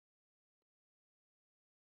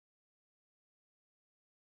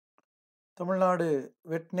Tamil Nadu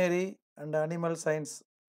veterinary and animal science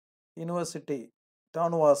university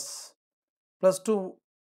TANUVAS +2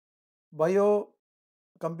 bio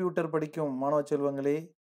computer படிக்கும் மாணவ செல்வங்களே,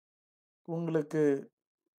 உங்களுக்கு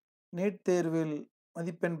நீட் தேர்வில்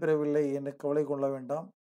மதிப்பெண் பெறவில்லை என கவலை கொள்ள வேண்டாம்.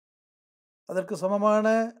 அதற்கு சமமான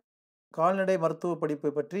கால்நடை மருத்துவ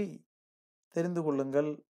படிப்பை பற்றி தெரிந்து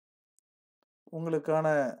கொள்ளுங்கள். உங்களுக்கான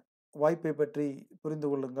வாய்ப்பை பற்றி புரிந்து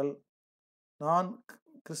கொள்ளுங்கள். நான்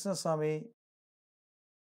கிருஷ்ணசாமி,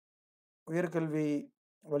 உயர்கல்வி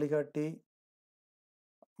வழிகாட்டி,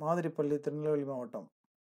 மாதிரிப்பள்ளி, திருநெல்வேலி மாவட்டம்.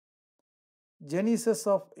 ஜெனிசஸ்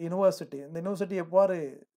ஆஃப் யூனிவர்சிட்டி, இந்த யூனிவர்சிட்டி எவ்வாறு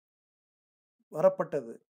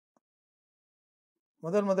வரப்பட்டது?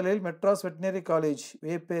 முதலில் மெட்ராஸ் வெட்டினரி காலேஜ்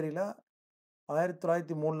வேப்பேரியில்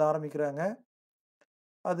 1903 ஆரம்பிக்கிறாங்க.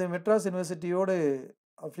 அது மெட்ராஸ் யூனிவர்சிட்டியோடு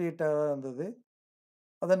அஃபிலியேட்டாக இருந்தது.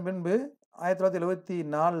 அதன் பின்பு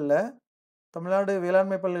 1974 தமிழ்நாடு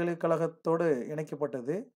வேளாண்மை பல்கலைக்கழகத்தோடு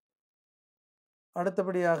இணைக்கப்பட்டது.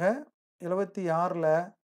 அடுத்தபடியாக 76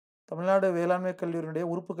 தமிழ்நாடு வேளாண்மை கல்லூரியினுடைய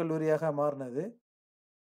உறுப்பு கல்லூரியாக மாறினது.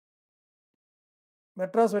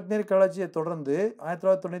 மெட்ராஸ் வெட்டினரி காலேஜை தொடர்ந்து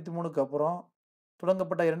 1993 அப்புறம்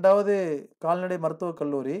தொடங்கப்பட்ட 2வது கால்நடை மருத்துவக்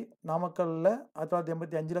கல்லூரி நாமக்கல்லில்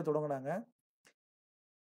 1985 தொடங்கினாங்க.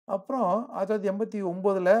 அப்புறம்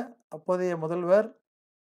 1989 அப்போதைய முதல்வர்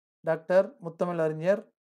டாக்டர் முத்தமிழ் அறிஞர்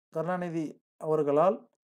கருணாநிதி அவர்களால்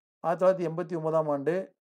 1989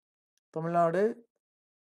 Tamil Nadu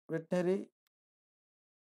veterinary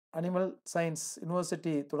animal science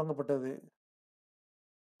university தொடங்கப்பட்டது.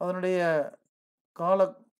 அதனுடைய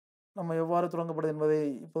காலம் நம்ம எவ்வாறு தொடங்கப்பட்டது என்பதை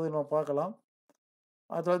இப்போது நம்ம பார்க்கலாம்.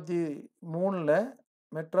 1903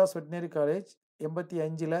 மெட்ராஸ் வெட்டினரி காலேஜ்,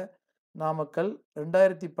 85 நாமக்கல்,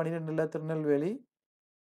 2012 திருநெல்வேலி,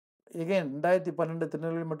 2012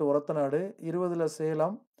 திருநெல்வேலி மற்றும் ஒரத்தநாடு, 20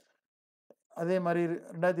 சேலம், அதே மாதிரி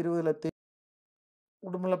 2020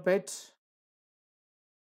 உடுமலைப்பேட்,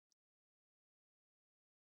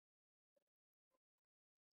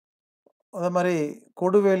 அதே மாதிரி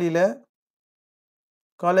கொடுவேலியில்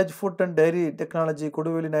college food and dairy technology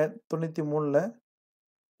கொடுவேலி 93,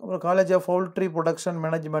 அப்புறம் college of poultry production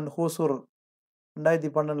management Hosur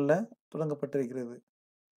 2012 தொடங்கப்பட்டிருக்கிறது.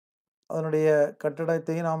 அதனுடைய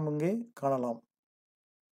கட்டடத்தையும் நாம் இங்கே காணலாம்.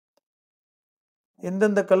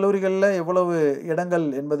 எந்தெந்த கல்லூரிகளில் எவ்வளவு இடங்கள்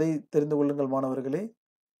என்பதை தெரிந்து கொள்ளுங்கள் மாணவர்களே.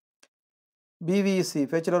 BVSc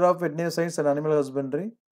bachelor of veterinary science and animal husbandry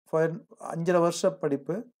 5 வருஷ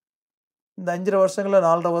படிப்பு. இந்த 5 வருஷங்களில்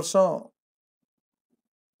 4 வருஷம்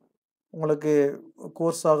உங்களுக்கு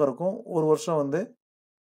கோர்ஸாக இருக்கும். ஒரு வருஷம்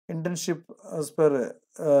இன்டர்ன்ஷிப் அஸ் பர்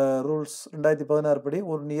ரூல்ஸ் 2016 படி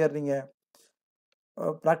 1 இயர் நீங்கள்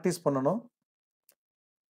ப்ராக்டிஸ் பண்ணணும்.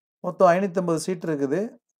 மொத்தம் 550 சீட் இருக்குது.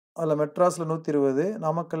 அதில் மெட்ராஸில் 120,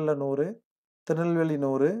 நாமக்கல்லில் 100, திருநெல்வேலி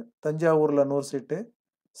 100, தஞ்சாவூரில் 100 சீட்டு,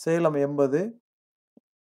 சேலம் 80,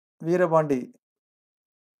 வீரபாண்டி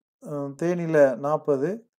தேனியில் 40,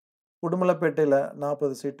 உடுமலைப்பேட்டையில்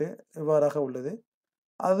 40 சீட்டு இவ்வாறாக உள்ளது.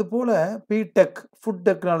 அதுபோல் பிடெக் ஃபுட்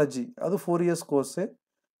டெக்னாலஜி, அது 4 இயர்ஸ் கோர்ஸு,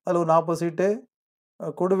 அதில் ஒரு 40 சீட்டு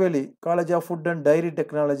கொடுவேலி college of food and diary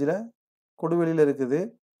டெக்னாலஜியில் கொடுவேலியில் இருக்குது.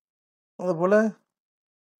 அதுபோல்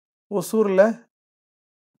ஒசூரில்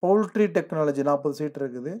பவுல்ட்ரி டெக்னாலஜி 40 சீட்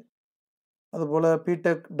இருக்குது. அதுபோல்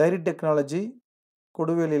பிடெக் டைரி டெக்னாலஜி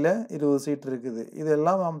கொடுவேலியில் 20 சீட் இருக்குது.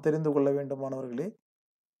 இதெல்லாம் நாம் தெரிந்து கொள்ள வேண்டும் மாணவர்களே.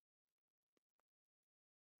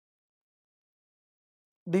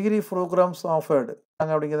 டிகிரி ப்ரோக்ராம்ஸ் ஆஃபர்டு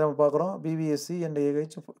நாங்கள் அப்படிங்கிறத நம்ம பார்க்குறோம். BVSc and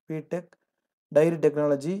AH, BTech, dairy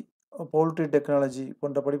technology, poultry technology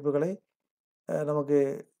போன்ற படிப்புகளை நமக்கு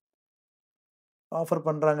ஆஃபர்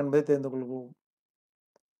பண்ணுறாங்க என்பதை தெரிந்து கொள்வோம்.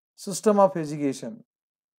 சிஸ்டம் ஆஃப் எஜுகேஷன்,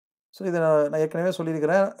 ஸோ இதை நான் ஏற்கனவே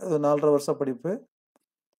சொல்லியிருக்கிறேன். இது 4.5 வருஷ படிப்பு.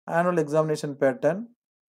 Annual examination pattern,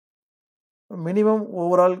 minimum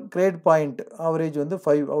overall great point average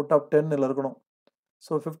 5 out of 10 இருக்கணும்.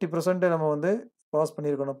 ஸோ 50% நம்ம பாஸ்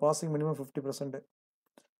பண்ணியிருக்கணும். Passing minimum 50%.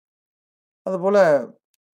 அதுபோல்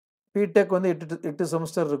பிடெக் 8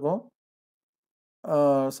 செமஸ்டர் இருக்கும்.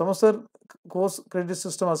 Semester course credit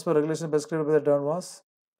system as per regulation பிரெஸ்கிரைப்ட் by the TANUVAS.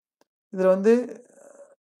 இதில்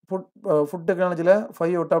ஃபுட் டெக்னாலஜியில்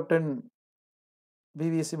 5 அவுட் ஆஃப் 10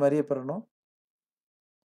 BVSc மாதிரியே பெறணும்.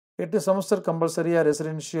 8 செமஸ்டர் கம்பல்சரியாக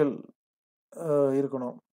ரெசிடென்ஷியல்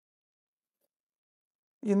இருக்கணும்.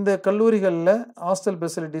 இந்த கல்லூரிகளில் ஹாஸ்டல்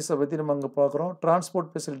ஃபெசிலிட்டிஸை பற்றி நம்ம அங்கே பார்க்குறோம்.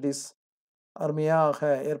 டிரான்ஸ்போர்ட் ஃபெசிலிட்டிஸ் அருமையாக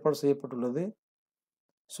ஏற்பாடு செய்யப்பட்டுள்ளது.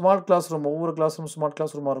 ஸ்மார்ட் கிளாஸ் ரூம், ஒவ்வொரு கிளாஸ் ரூம் ஸ்மார்ட்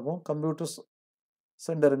கிளாஸ் ரூமாக இருக்கும். கம்ப்யூட்டர்ஸ்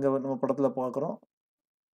சென்டர் இங்கே நம்ம படத்தில் பார்க்குறோம்.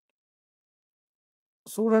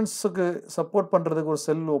 ஸ்டூடெண்ட்ஸுக்கு சப்போர்ட் பண்ணுறதுக்கு ஒரு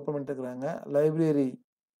செல் ஓப்பன் பண்ணிட்டுருக்குறாங்க. லைப்ரரி,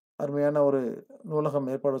 அருமையான ஒரு நூலகம்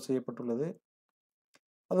ஏற்பாடு செய்யப்பட்டுள்ளது.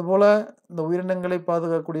 அதுபோல் இந்த உயிரினங்களை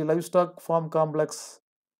பாதுகாக்கக்கூடிய லைஃப் ஸ்டாக் ஃபார்ம் காம்ப்ளெக்ஸ்,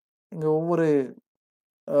 இங்கே ஒவ்வொரு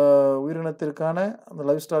உயிரினத்திற்கான அந்த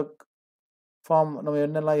லைஃப் ஸ்டாக் ஃபார்ம் நம்ம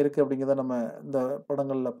என்னெல்லாம் இருக்குது அப்படிங்கிறத நம்ம இந்த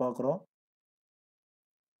படங்களில் பார்க்குறோம்.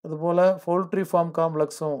 அதுபோல் பவுல்ட்ரி ஃபார்ம்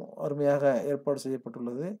காம்ப்ளெக்ஸும் அருமையாக ஏற்பாடு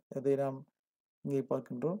செய்யப்பட்டுள்ளது. அதை நாம் இங்கே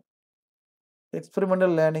பார்க்கின்றோம்.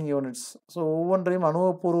 எக்ஸ்பெரிமெண்டல் லேர்னிங் யூனிட்ஸ், ஸோ ஒவ்வொன்றையும்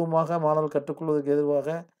அனுபவபூர்வமாக மாணவர்கள் கற்றுக்கொள்வதற்கு எதுவாக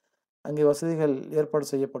அங்கே வசதிகள் ஏற்பாடு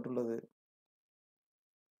செய்யப்பட்டுள்ளது.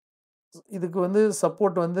 இதுக்கு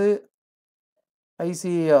support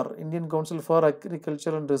ICAR, Indian council for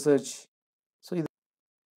agriculture and research. So இது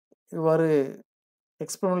இவ்வாறு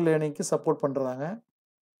எக்ஸ்பெரிமெண்டல் லேர்னிங்க்கு சப்போர்ட் பண்ணுறாங்க.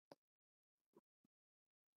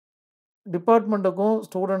 டிபார்ட்மெண்ட்டுக்கும்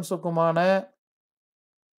ஸ்டூடெண்ட்ஸுக்குமான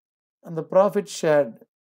அந்த ப்ராஃபிட் ஷேர்ட்,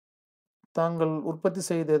 தாங்கள் உற்பத்தி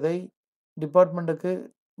செய்ததை டிபார்ட்மெண்ட்டுக்கு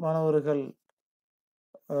மாணவர்கள்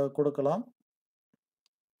கொடுக்கலாம்.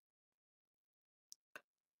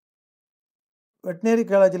 வெட்டினரி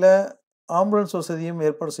காலேஜில் ஆம்புலன்ஸ் வசதியும்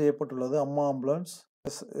ஏற்பாடு செய்யப்பட்டுள்ளது. அம்மா ஆம்புலன்ஸ்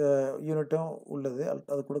யூனிட்டும் உள்ளது,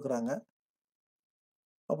 அது கொடுக்குறாங்க.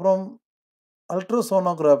 அப்புறம்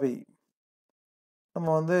அல்ட்ராசோனோகிராஃபி,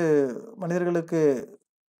 நம்ம மனிதர்களுக்கு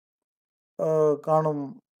காணும்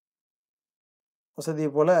வசதியை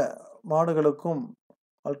போல் மாடுகளுக்கும்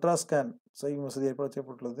அல்ட்ராஸ்கேன் செய்யும் வசதி ஏற்பாடு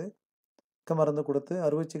செய்யப்பட்டுள்ளது. மருந்து கொடுத்து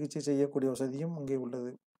அறுவை சிகிச்சை செய்யக்கூடிய வசதியும் இங்கே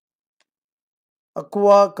உள்ளது.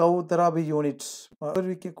 அக்வா கவ் தெராபி யூனிட்,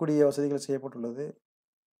 அறிவிக்கக்கூடிய வசதிகள் செய்யப்பட்டுள்ளது.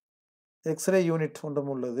 எக்ஸ்ரே யூனிட்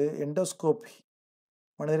ஒன்றும் உள்ளது. எண்டோஸ்கோப்பி,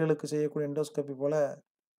 மனிதர்களுக்கு செய்யக்கூடிய எண்டோஸ்கோப்பி போல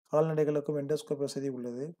கால்நடைகளுக்கும் எண்டோஸ்கோப்பி வசதி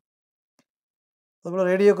உள்ளது. அதுபோல்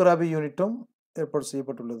ரேடியோகிராபி யூனிட்டும் ஏற்பாடு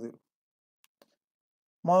செய்யப்பட்டுள்ளது.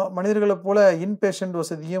 மனிதர்களைப் போல இன்பேஷண்ட்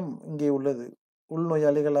வசதியும் இங்கே உள்ளது.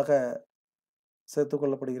 உள்நோயாளிகளாக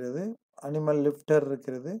சேர்த்துக்கொள்ளப்படுகிறது. அனிமல் லிஃப்டர்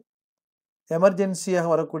இருக்கிறது. எமர்ஜென்சியாக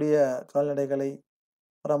வரக்கூடிய கால்நடைகளை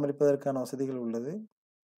பராமரிப்பதற்கான வசதிகள் உள்ளது.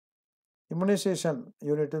 இம்யூனைசேஷன்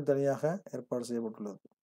யூனிட்டும் தனியாக ஏற்பாடு செய்யப்பட்டுள்ளது.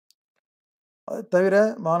 அது தவிர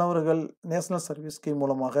மாணவர்கள் நேஷனல் சர்வீஸ் ஸ்கீம்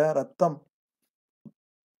மூலமாக ரத்தம்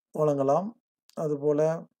வழங்கலாம். அதுபோல்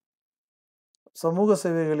சமூக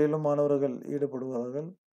சேவைகளிலும் மாணவர்கள் ஈடுபடுவார்கள்.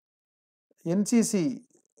 NCC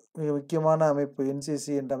மிக முக்கியமான அமைப்பு, NCC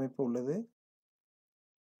என்ற அமைப்பு உள்ளது.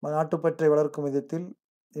 நாட்டுப்பற்றை வளர்க்கும் விதத்தில்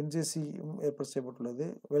NCCயும் ஏற்பாடு செய்யப்பட்டுள்ளது.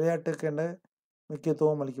 விளையாட்டுக்கு என்ற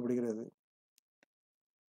முக்கியத்துவம் அளிக்கப்படுகிறது.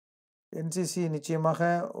 NCC நிச்சயமாக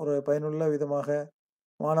ஒரு பயனுள்ள விதமாக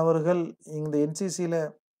மாணவர்கள் இந்த NCCயில்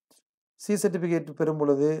C சர்டிஃபிகேட் பெறும்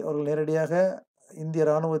பொழுது அவர்கள் நேரடியாக இந்திய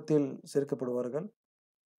இராணுவத்தில் சேர்க்கப்படுவார்கள்.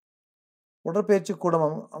 உடற்பயிற்சி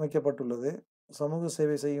கூடம் அமைக்கப்பட்டுள்ளது. சமூக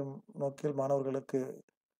சேவை செய்யும் நோக்கில் மாணவர்களுக்கு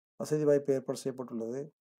வசதி வாய்ப்பு ஏற்பாடு செய்யப்பட்டுள்ளது.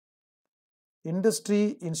 இண்டஸ்ட்ரி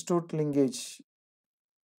இன்ஸ்டிடியூட் லிங்கேஜ்,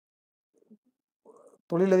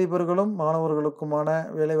 தொழிலதிபர்களும் மாணவர்களுக்குமான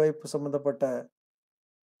வேலைவாய்ப்பு சம்பந்தப்பட்ட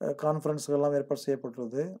கான்ஃபரன்ஸ்கள்லாம் ஏற்பாடு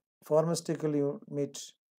செய்யப்பட்டுள்ளது. ஃபார்மஸ்டிக்கல் மீட்,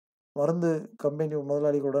 மருந்து கம்பெனி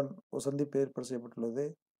முதலாளிகளுடன் ஒரு சந்திப்பு ஏற்பாடு செய்யப்பட்டுள்ளது.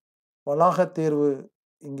 வளாக தேர்வு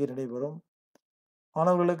இங்கே நடைபெறும்.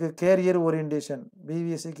 மாணவர்களுக்கு கேரியர் ஓரியன்டேஷன்,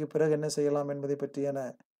 BVSCக்கு பிறகு என்ன செய்யலாம் என்பதை பற்றியான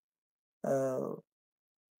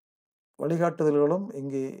வழிகாட்டுதல்களும்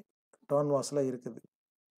இங்கே டான்வாஸில் இருக்குது.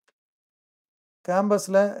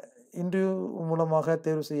 கேம்பஸில் இன்டர்வியூ மூலமாக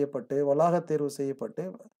தேர்வு செய்யப்பட்டு, வளாக தேர்வு செய்யப்பட்டு,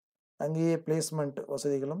 அங்கேயே பிளேஸ்மெண்ட்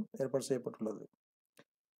வசதிகளும் ஏற்பாடு செய்யப்பட்டுள்ளது.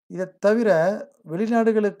 இதை தவிர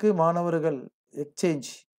வெளிநாடுகளுக்கு மாணவர்கள்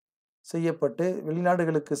எக்ஸ்சேஞ்ச் செய்யப்பட்டு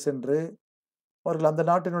வெளிநாடுகளுக்கு சென்று அவர்கள் அந்த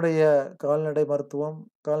நாட்டினுடைய கால்நடை மருத்துவம்,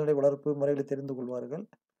 கால்நடை வளர்ப்பு முறைகளை தெரிந்து கொள்வார்கள்.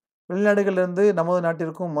 வெளிநாடுகளிலிருந்து நமது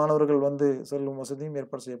நாட்டிற்கும் மாணவர்கள் செல்லும் வசதியும்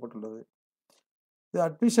ஏற்பாடு செய்யப்பட்டுள்ளது. இது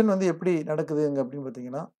அட்மிஷன் எப்படி நடக்குதுங்க அப்படின்னு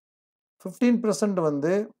பார்த்தீங்கன்னா,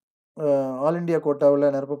 15% ஆல் இண்டியா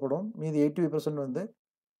கோட்டாவில் நிரப்பப்படும். மீதி 85%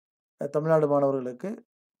 தமிழ்நாடு மாணவர்களுக்கு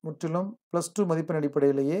முற்றிலும் +2 மதிப்பெண்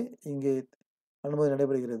அடிப்படையிலேயே இங்கே அனுமதி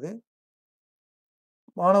நடைபெறுகிறது.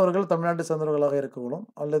 மாணவர்கள் தமிழ்நாட்டை சேர்ந்தவர்களாக இருக்கணும்,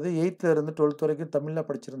 அல்லது 8th இருந்து 12th வரைக்கும் தமிழில்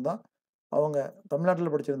படிச்சிருந்தா, அவங்க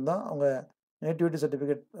தமிழ்நாட்டில் படிச்சிருந்தா அவங்க நேட்டிவிட்டி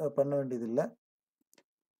சர்டிஃபிகேட் பண்ண வேண்டியதில்லை.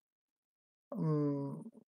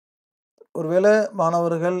 ஒருவேளை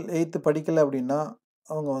மாணவர்கள் 8th படிக்கலை அப்படின்னா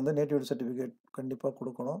அவங்க நேட்டிவிட்டி சர்டிஃபிகேட் கண்டிப்பாக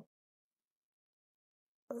கொடுக்கணும்.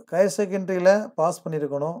 ஹையர் செகண்டரியில் பாஸ்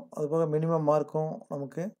பண்ணியிருக்கணும். அதுபோக மினிமம் மார்க்கும்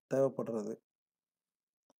நமக்கு தேவைப்படுறது.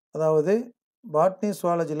 அதாவது பாட்னி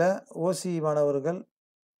சுவாலஜியில் OC மாணவர்கள்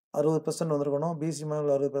 60% வந்திருக்கணும், BC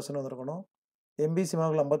மாணவர்கள் 60% வந்திருக்கணும், MBC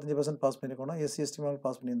மாணவர்கள் 55% பாஸ் பண்ணியிருக்கணும், SC ST மாணவர்கள்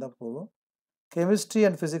பாஸ் பண்ணியிருந்தால் போதும். கெமிஸ்ட்ரி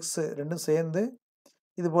அண்ட் ஃபிசிக்ஸ் ரெண்டும் சேர்ந்து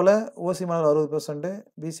இதுபோல் OC மாணவர்கள் 60%,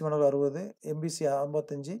 BC மாணவர்கள் 60, MBC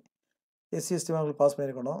 55, SC ST மாணவர்கள் பாஸ்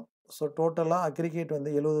பண்ணியிருக்கணும். ஸோ டோட்டலாக அக்ரிகேட்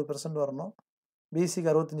 70% வரணும். பிசிக்கு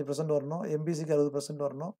 65% வரணும், எம்பிசிக்கு 60%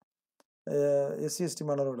 வரணும், எஸ்சி எஸ்டி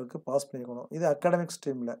மாணவர்களுக்கு பாஸ் பண்ணியிருக்கணும். இது அகாடமிக்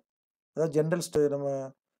ஸ்ட்ரீமில், அதாவது ஜென்ரல் நம்ம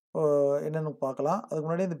என்னென்னு பார்க்கலாம். அதுக்கு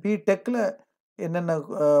முன்னாடி இந்த பிடெக்கில் என்னென்ன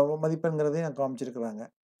மதிப்பெண்கிறதையும் நான் காமிச்சிருக்கிறாங்க.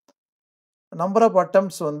 நம்பர் ஆஃப்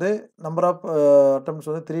அட்டம்ப்ட்ஸ் வந்து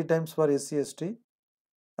 3 times for SC ST,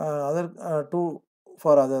 other 2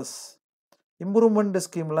 for others. Improvement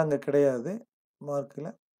ஸ்கீம்லாம் அங்கே கிடையாது மார்க்கில்.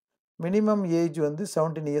 மினிமம் ஏஜ் வந்து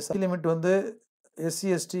 17 years. லிமிட் வந்து எஸ்சி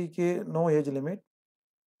எஸ்டிக்கு நோ ஏஜ் லிமிட்,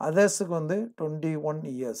 அதர்ஸுக்கு வந்து 21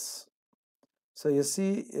 years. So SC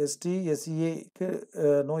ST எஸ்சிஏக்கு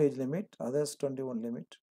no age limit, others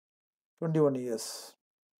 21 years.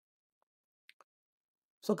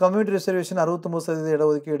 So community reservation 69%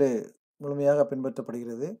 இடஒதுக்கீடு முழுமையாக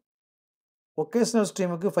பின்பற்றப்படுகிறது. வொக்கேஷனல்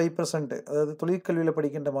ஸ்ட்ரீமுக்கு 5%, அதாவது தொழிற்கல்வியில்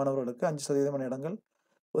படிக்கின்ற மாணவர்களுக்கு 5% இடங்கள்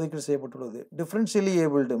ஒதுக்கீடு செய்யப்பட்டுள்ளது. டிஃப்ரென்ஷியலி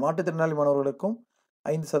ஏபிள்டு மாற்றுத்திறனாளி மாணவர்களுக்கும்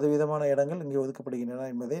 5% இடங்கள் இங்கே ஒதுக்கப்படுகின்றன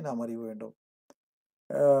என்பதை நாம் அறிய வேண்டும்.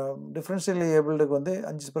 டிஃப்ரென்ஷியலி ஏபிள்டுக்கு வந்து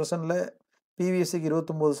 5%ல் பிவிஎஸ்சிக்கு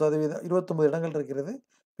 29 இடங்கள் இருக்கிறது.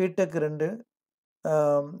 பிடெக் 2,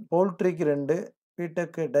 பவுல்ட்ரிக்கு 2,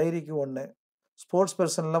 பிடெக் டைரிக்கு 1, ஸ்போர்ட்ஸ்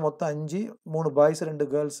பர்சனில் மொத்தம் 5, 3 பாய்ஸ் 2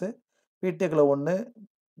 கேர்ள்ஸு, பிடெக்கில் 1,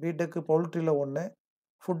 பிடெக் பவுல்ட்ரியில் 1,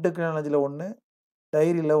 ஃபுட் டெக்னாலஜியில் 1,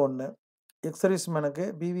 டைரியில் 1. எக்ஸர்வீஸ் மேனுக்கு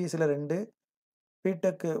பிவிஎஸ்சியில் 2,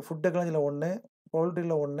 பிடெக் ஃபுட் டெக்னாலஜியில் 1,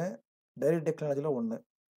 பவுல்ட்ரியில் 1, டைரி டெக்னாலஜியில் 1.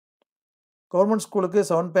 கவர்மெண்ட் ஸ்கூலுக்கு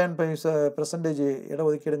 7.5%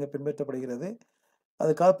 இடஒதுக்கீடுங்க பின்பற்றப்படுகிறது.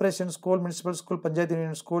 அது corporation school, municipal school, panchayat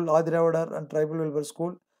union school, ஆதிராவிடர் and tribal welfare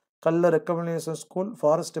school, Kallar recommendation school,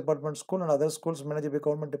 forest department school and other schools manage by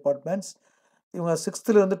government departments. இவங்க 6th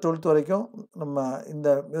to 12th வரைக்கும் நம்ம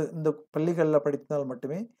இந்த பள்ளிகளில் படித்தால்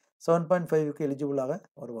மட்டுமே 7.5க்கு எலிஜிபிளாக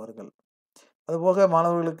வருவார்கள். அதுபோக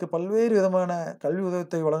மாணவர்களுக்கு பல்வேறு விதமான கல்வி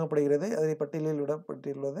உதவித்தொகை வழங்கப்படுகிறது. அதை பட்டியலில்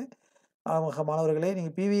விடப்பட்டுள்ளது. மாணவர்களே,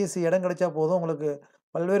 நீங்கள் பிவிஎஸ்சி இடம் கிடைச்சா போதும், உங்களுக்கு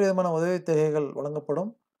பல்வேறு விதமான உதவித்தொகைகள் வழங்கப்படும்.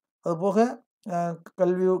 அதுபோக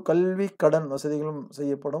கல்வி கடன் வசதிகளும்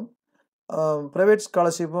செய்யப்படும். ப்ரைவேட்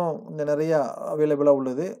ஸ்காலர்ஷிப்பும் இங்கே நிறையா அவைலபிளாக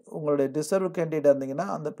உள்ளது. உங்களுடைய டிசர்வ் கேண்டிடேட்டாக இருந்தீங்கன்னா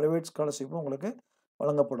அந்த ப்ரைவேட் ஸ்காலர்ஷிப்பும் உங்களுக்கு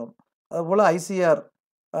வழங்கப்படும். அதுபோல் ஐசிஆர்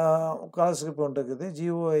ஸ்காலர்ஷிப் ஒன்று இருக்குது,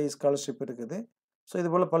 ஜிஓஐ ஸ்காலர்ஷிப் இருக்குது. ஸோ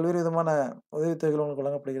இதுபோல் பல்வேறு விதமான உதவித்தொகைகள் உங்களுக்கு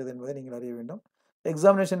வழங்கப்படுகிறது என்பதை நீங்கள் அறிய வேண்டும்.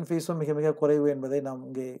 எக்ஸாமினேஷன் ஃபீஸும் மிக மிக குறைவு என்பதை நாம்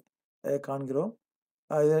இங்கே காண்கிறோம்.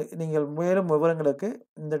 நீங்கள் மேலும் விவரங்களுக்கு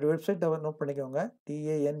இந்த வெப்சைட்டை நோட் பண்ணிக்கோங்க.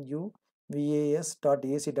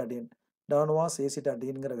 tanuvas.ac.in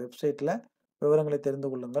tanuvas.ac.inங்கிற வெப்சைட்டில் விவரங்களை தெரிந்து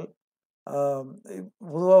கொள்ளுங்கள்.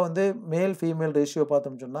 பொதுவாக வந்து மேல் ஃபீமேல் ரேஷியோ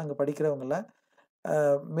பார்த்தோம்னு சொன்னால், அங்கே படிக்கிறவங்கள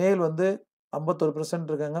மேல் வந்து 51%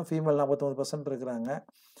 இருக்காங்க, ஃபீமேல் 49% இருக்கிறாங்க.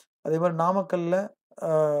 அதே மாதிரி நாமக்கல்லில்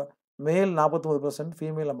மேல் 49%,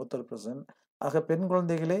 ஃபீமேல் 51%. ஆக பெண்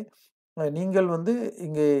குழந்தைகளே, நீங்கள் வந்து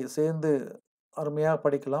இங்கே சேர்ந்து அருமையாக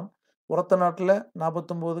படிக்கலாம். உரத்த நாட்டில்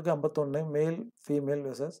 49க்கு 51 மேல் ஃபீமேல்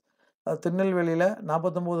வெர்சஸ், திருநெல்வேலியில்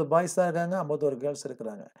 49 பாய்ஸ் தான் இருக்காங்க, 51 கேர்ள்ஸ்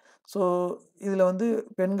இருக்கிறாங்க. ஸோ இதில் வந்து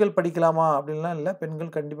பெண்கள் படிக்கலாமா அப்படின்லாம் இல்லை,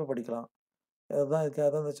 பெண்கள் கண்டிப்பாக படிக்கலாம். அதுதான் இதுக்காக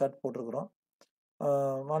தான் இந்த சார்ட் போட்டிருக்கிறோம்.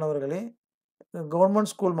 மாணவர்களே,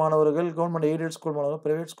 கவர்மெண்ட் ஸ்கூல் மாணவர்கள், கவர்மெண்ட் எய்டட் ஸ்கூல் மாணவர்கள்,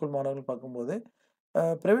 ப்ரைவேட் ஸ்கூல் மாணவர்கள் பார்க்கும்போது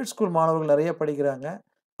ப்ரைவேட் ஸ்கூல் மாணவர்கள் நிறைய படிக்கிறாங்க.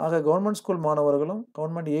 ஆக கவர்மெண்ட் ஸ்கூல் மாணவர்களும்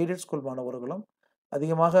கவர்மெண்ட் எய்டட் ஸ்கூல் மாணவர்களும்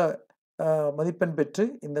அதிகமாக மதிப்பெண் பெற்று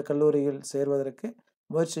இந்த கல்லூரியில் சேர்வதற்கு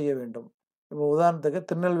முயற்சி செய்ய வேண்டும். இப்போ உதாரணத்துக்கு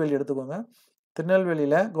திருநெல்வேலி எடுத்துக்கோங்க.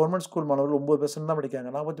 திருநெல்வேலியில் கவர்மெண்ட் ஸ்கூல் மாணவர்கள் 9% தான் படிக்கிறாங்க,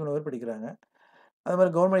 43 பேர் படிக்கிறாங்க. அது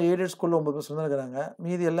மாதிரி கவர்மெண்ட் எய்டட் ஸ்கூலில் 9% தான் இருக்கிறாங்க.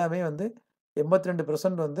 மீதி எல்லாமே வந்து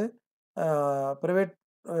 82% வந்து ப்ரைவேட்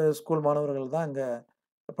ஸ்கூல் மாணவர்கள் தான் இங்கே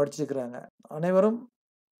படிச்சிருக்கிறாங்க. அனைவரும்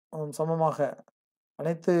சமமாக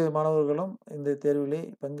அனைத்து மாணவர்களும் இந்த தேர்விலே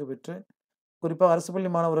பங்கு பெற்று, குறிப்பாக அரசு பள்ளி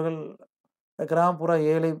மாணவர்கள், கிராமப்புற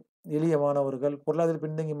ஏழை எளிய மாணவர்கள், பொருளாதார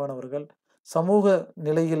பின்தங்கிய மாணவர்கள், சமூக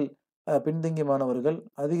நிலையில் பின்தங்கிய மாணவர்கள்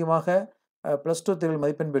அதிகமாக +2 தேர்வில்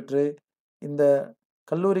மதிப்பெண் பெற்று இந்த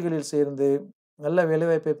கல்லூரிகளில் சேர்ந்து நல்ல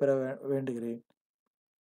வேலைவாய்ப்பை பெற வேண்டுகிறேன்.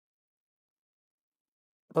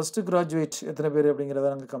 ஃபஸ்ட்டு கிராஜுவேட் எத்தனை பேர்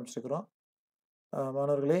அப்படிங்கிறத நாங்கள் காமிச்சிருக்கிறோம்.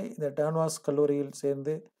 மாணவர்களே, இந்த டான்வாஸ் கல்லூரியில்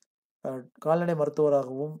சேர்ந்து கால்நடை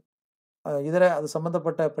மருத்துவராகவும் இதர அது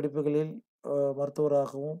சம்பந்தப்பட்ட படிப்புகளில்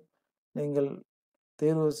மருத்துவராகவும் நீங்கள்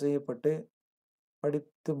தேர்வு செய்யப்பட்டு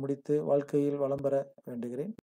படித்து முடித்து வாழ்க்கையில் வளம் பெற வேண்டுகிறேன்.